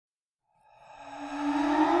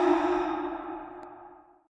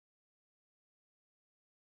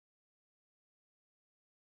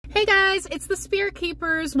Hey guys, it's the Spirit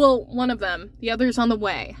Keepers. Well, one of them. The other's on the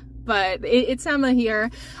way. But it's Emma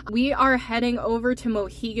here. We are heading over to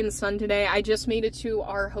Mohegan Sun today. I just made it to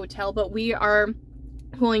our hotel, but we are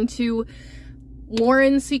going to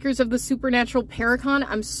Warren Seekers of the Supernatural Paracon.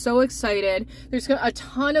 I'm so excited. There's a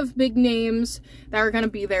ton of big names that are going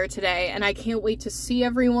to be there today, and I can't wait to see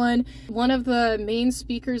everyone. One of the main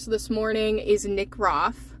speakers this morning is Nick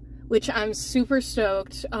Groff, which I'm super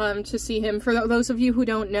stoked to see him. For those of you who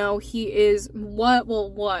don't know, he is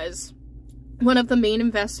was one of the main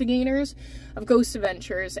investigators of Ghost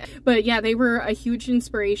Adventures. But yeah, they were a huge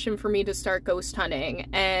inspiration for me to start ghost hunting,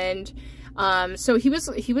 and so he was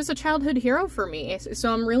a childhood hero for me.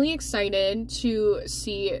 So I'm really excited to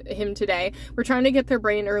see him today. We're trying to get there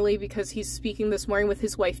bright and early because he's speaking this morning with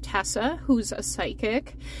his wife Tessa, who's a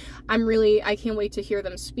psychic. I can't wait to hear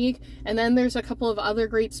them speak. And then there's a couple of other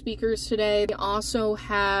great speakers today. We also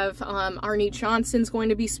have Arne Johnson's going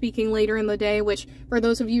to be speaking later in the day, which for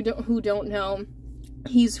those of you who don't know,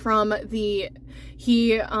 he's from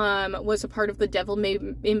he was a part of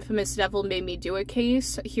the infamous Devil Made Me Do It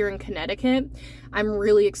case here in Connecticut. I'm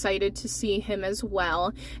really excited to see him as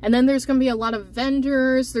well. And then there's going to be a lot of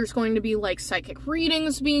vendors. There's going to be like psychic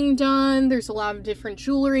readings being done. There's a lot of different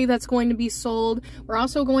jewelry that's going to be sold. We're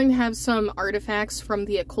also going to have some artifacts from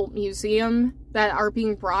the Occult Museum that are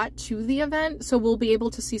being brought to the event. So we'll be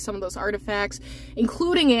able to see some of those artifacts,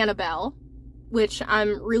 including Annabelle, which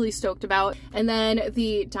I'm really stoked about. And then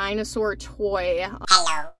the dinosaur toy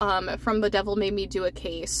from the Devil Made Me Do It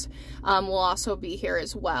case will also be here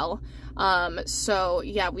as well. So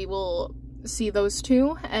yeah, we will see those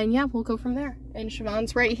two, and yeah, we'll go from there. And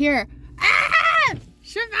Siobhan's right here. Ah!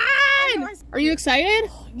 Siobhan! Are you excited?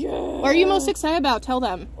 Yeah. What are you most excited about? Tell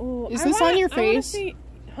them. Ooh, Is this on your face?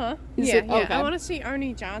 Huh? Okay. I want to see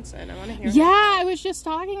Arne Johnson. I want to hear. Yeah, I was just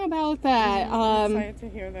talking about that. I'm excited to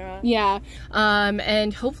hear that. Yeah,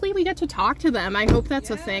 and hopefully we get to talk to them. I hope that's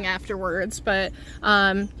a thing afterwards. But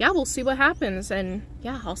yeah, we'll see what happens, and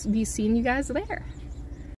yeah, I'll be seeing you guys there.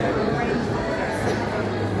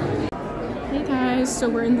 Hey guys, so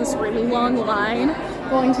we're in this really long line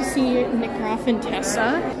going to see Nick Groff and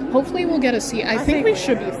Tessa. Hopefully we'll get a seat. I think we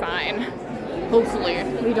should be fine. Hopefully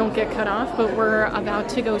we don't get cut off, but we're about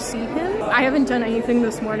to go see him. I haven't done anything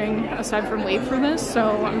this morning aside from wait for this,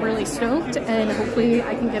 so I'm really stoked, and hopefully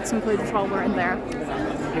I can get some footage while we're in there.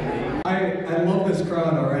 I love this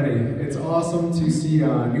crowd already. It's awesome to see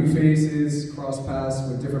new faces, cross paths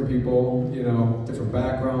with different people, you know, different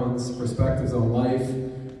backgrounds, perspectives on life.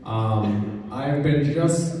 I've been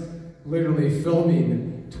just literally filming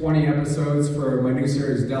 20 episodes for my new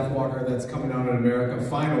series Deathwalker that's coming out in America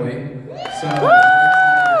finally. So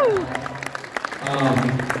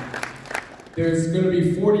there's going to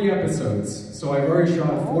be 40 episodes. So I've already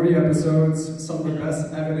shot 40 episodes, some of the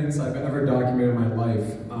best evidence I've ever documented in my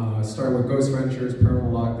life. Starting with Ghost Ventures,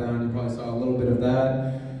 Paranormal Lockdown, you probably saw a little bit of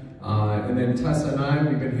that. And then Tessa and I,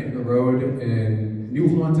 we've been hitting the road in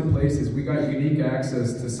new haunted places. We got unique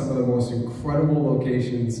access to some of the most incredible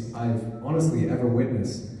locations I've honestly ever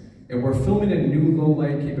witnessed. And we're filming in new low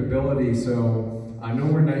light capability, so I know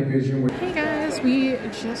we're night vision. Hey guys, we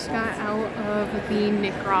just got out of the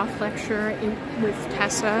Nick Groff lecture with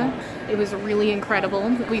Tessa. It was really incredible.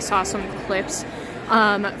 We saw some clips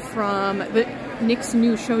from Nick's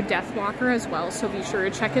new show Deathwalker as well, so be sure to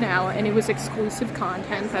check it out. And it was exclusive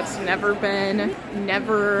content that's never been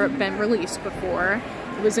released before.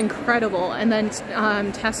 It was incredible. And then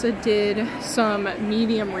Tessa did some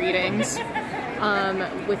medium readings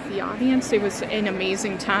with the audience. It was an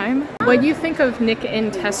amazing time. What do you think of Nick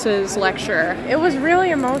and Tessa's lecture? It was really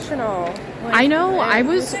emotional. Like, I know. I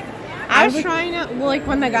was trying to, like,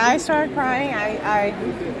 when the guy started crying,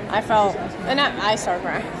 I felt, and I started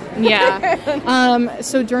crying. Yeah.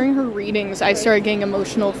 So during her readings, I started getting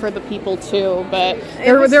emotional for the people too, but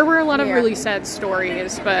there were a lot of really sad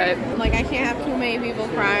stories, but like, I can't have too many people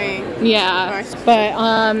crying. Yeah. But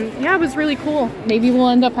yeah, it was really cool. Maybe we'll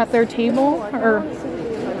end up at their table, or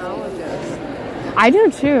I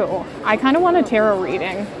do too. I kind of want a tarot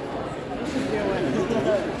reading.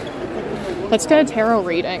 Let's get a tarot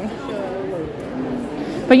reading.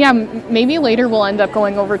 But yeah, maybe later we'll end up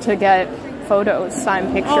going over to get photos,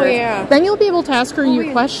 signed pictures. Oh, yeah. Then you'll be able to ask her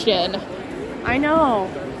your question. I know.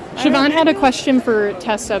 Siobhan had a question for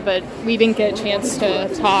Tessa, but we didn't get a chance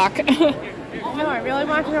to talk. No, I really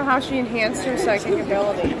want to know how she enhanced her psychic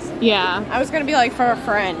abilities. Yeah. I was going to be like, for a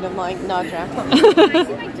friend, and like, nudge her.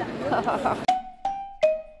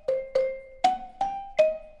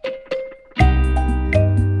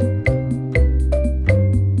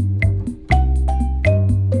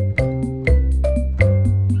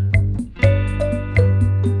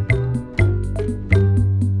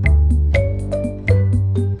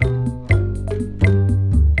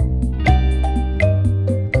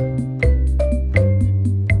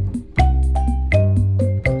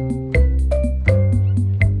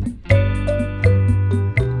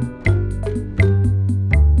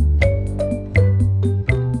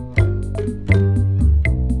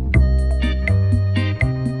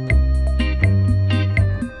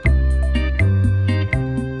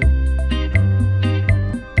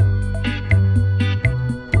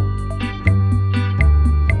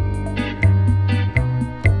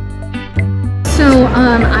 So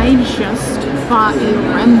I just bought a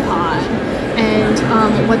REM pod,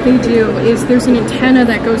 and what they do is there's an antenna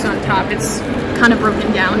that goes on top. It's kind of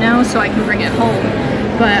broken down now, so I can bring it home.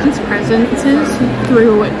 But its presences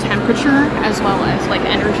through temperature as well as like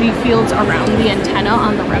energy fields around the antenna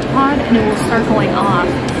on the REM pod, and it will start going off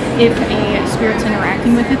if a spirit's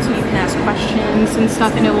interacting with it, so you can ask questions and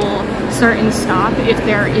stuff, and it will start and stop if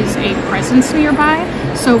there is a presence nearby.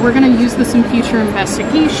 So we're going to use this in future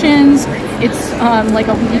investigations. It's like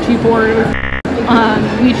a Ouija board,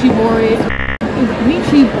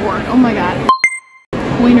 oh my god,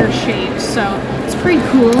 pointer shape, so it's pretty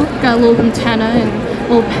cool. Got a little antenna and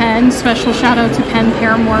little pen. Special shout out to Pen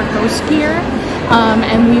Paramore Ghost Gear.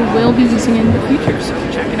 And we will be using it in the future, so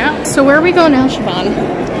check it out. So where are we going now, Siobhan?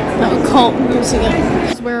 The Occult Museum.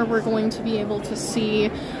 This is where we're going to be able to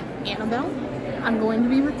see Annabelle. I'm going to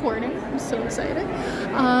be recording. I'm so excited.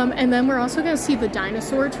 And then we're also going to see the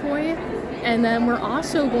dinosaur toy. And then we're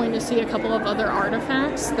also going to see a couple of other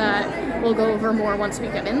artifacts that we'll go over more once we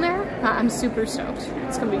get in there. I'm super stoked.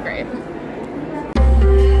 It's going to be great.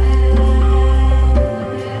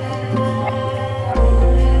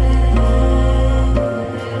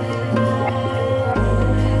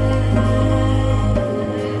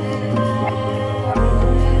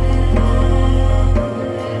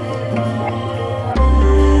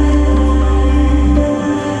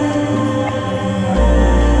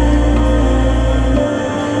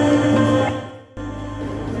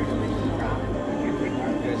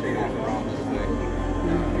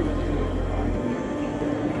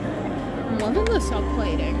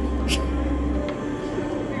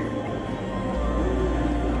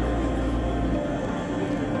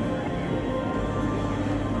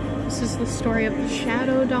 This is the story of the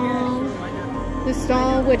Shadow Doll. This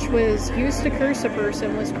doll, which was used to curse a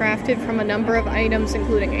person, was crafted from a number of items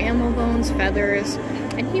including animal bones, feathers,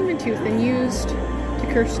 and human tooth, and used to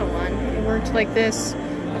curse someone. It worked like this.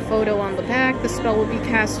 A photo on the back. The spell would be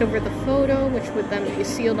cast over the photo, which would then be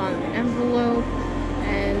sealed on an envelope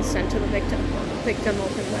and sent to the victim. The victim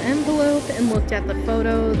opened the envelope and looked at the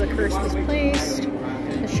photo. The curse was placed.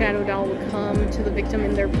 The Shadow Doll would come to the victim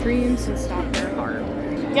in their dreams and stop their heart.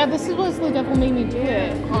 Yeah, this was The Devil Made Me Do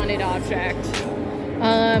It haunted object.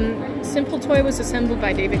 Simple toy was assembled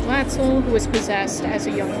by David Glatzel, who was possessed as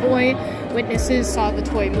a young boy. Witnesses saw the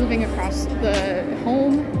toy moving across the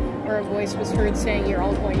home, where a voice was heard saying, "You're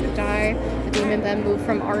all going to die." The demon then moved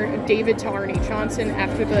from David to Arne Johnson.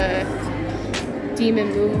 After the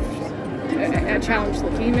demon moved, challenged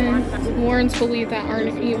the demon. Warrens believe that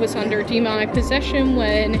Arne was under demonic possession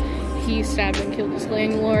when he stabbed and killed his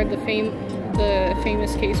landlord. The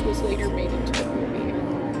famous case was later made into a movie.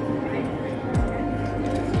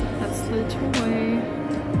 That's the toy.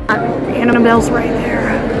 Annabelle's right there.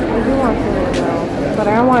 I do want to see Annabelle, but I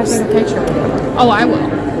don't want to take a picture of her. Oh, I will.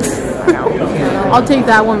 I'll take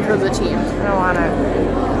that one for the team. I don't want it.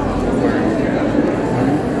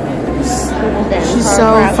 She's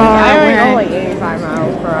so far I away. go like 85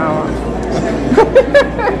 miles per hour.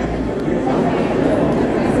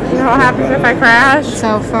 You know what happens if I crash? That's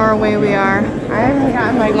how far away we are. I haven't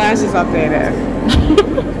gotten my glasses updated.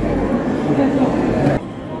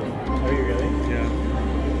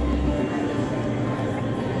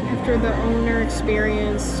 After the owner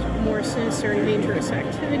experienced more sinister and dangerous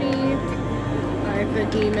activity, the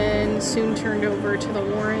demon soon turned over to the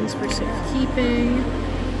Warrens for safekeeping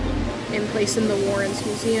and placed in the Warrens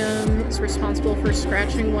Museum. It's responsible for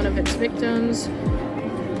scratching one of its victims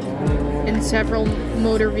in several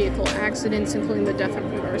motor vehicle accidents, including the death of a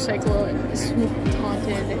motorcycle and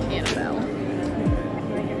haunted Annabelle.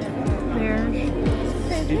 There.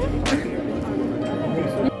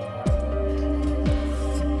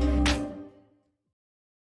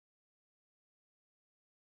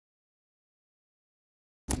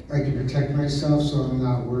 I can protect myself so I'm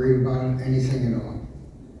not worried about anything at all.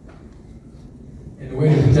 And the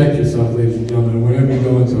way to protect yourself, ladies and gentlemen, whenever you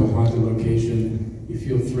go into a haunted location, you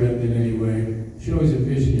feel threatened in any way, you should always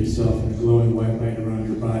envision yourself in a glowing white light around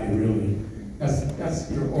your body, really.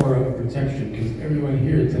 That's your aura of protection, because everyone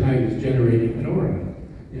here tonight is generating an aura.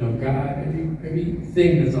 You know, God,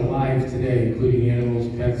 everything that's alive today, including animals,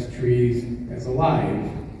 pets, trees, that's alive,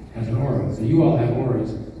 has an aura. So you all have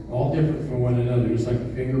auras, all different from one another, just like a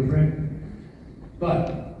fingerprint.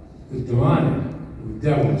 But the demonic, the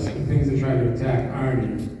devils, the things that try to attack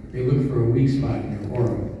Arne, they look for a weak spot in your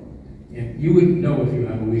aura. And you wouldn't know if you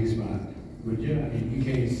have a weak spot, would you? I mean, you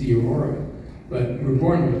can't even see your aura. But you were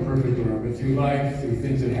born with a perfect aura, but through life, through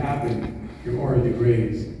things that happen, your aura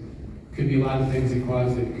degrades. Could be a lot of things that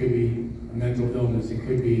cause it. It could be a mental illness. It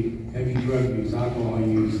could be heavy drug use, alcohol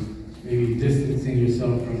use, maybe distancing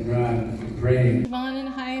yourself from God and from praying. Siobhan and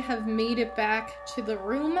I have made it back to the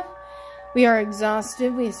room. We are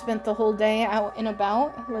exhausted. We spent the whole day out and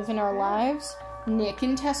about, living our lives. Nick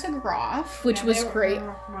and Tessa Groff, which was great.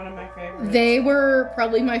 One of my favorites. They were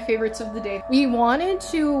probably my favorites of the day. We wanted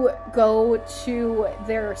to go to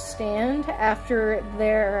their stand after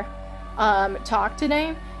their talk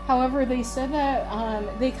today. However, they said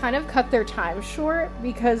that they kind of cut their time short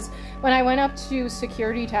because when I went up to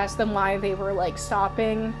security to ask them why they were like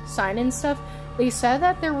stopping sign-in stuff, they said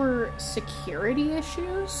that there were security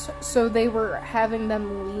issues, so they were having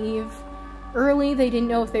them leave early. They didn't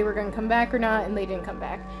know if they were going to come back or not, and they didn't come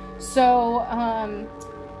back. So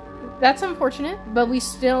that's unfortunate, but we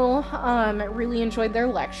still really enjoyed their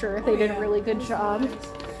lecture. They did a really good job.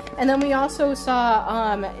 And then we also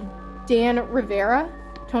saw Dan Rivera,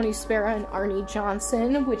 Tony Spera and Arne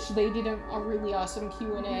Johnson, which they did a really awesome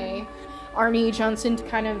Q&A. Arne Johnson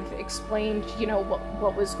kind of explained, you know,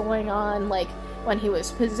 what was going on, like when he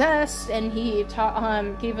was possessed, and he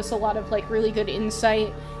gave us a lot of like really good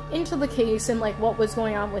insight into the case and like what was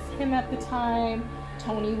going on with him at the time.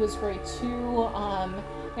 Tony was great too.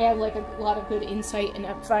 They had like a lot of good insight and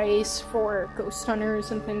advice for ghost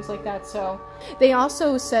hunters and things like that. So they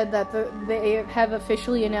also said that they have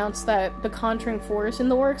officially announced that The Conjuring 4 is in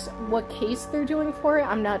the works. What case they're doing for it,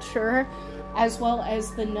 I'm not sure. As well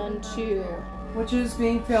as The Nun 2. Which is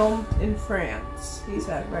being filmed in France, he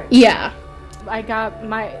said, right? Yeah. I got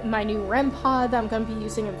my new REM pod that I'm going to be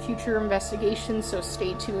using in future investigations, so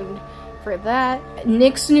stay tuned for that.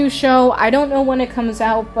 Nick's new show, I don't know when it comes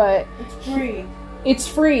out, but It's free. It's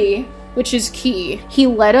free, which is key. He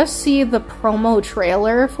let us see the promo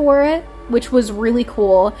trailer for it, which was really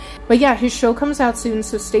cool. But yeah, his show comes out soon,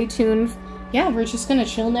 so stay tuned. Yeah, we're just gonna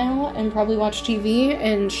chill now and probably watch TV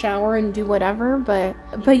and shower and do whatever.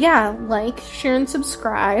 But yeah, like, share, and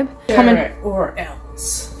subscribe. Comment or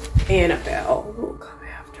else Annabelle will come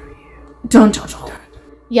after you. Dun, dun, dun.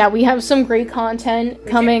 Yeah, we have some great content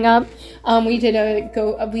coming up. We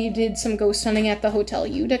did some ghost hunting at the Hotel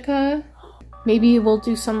Utica. Maybe we'll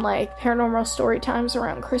do some like paranormal story times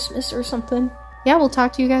around Christmas or something. Yeah, we'll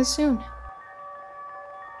talk to you guys soon.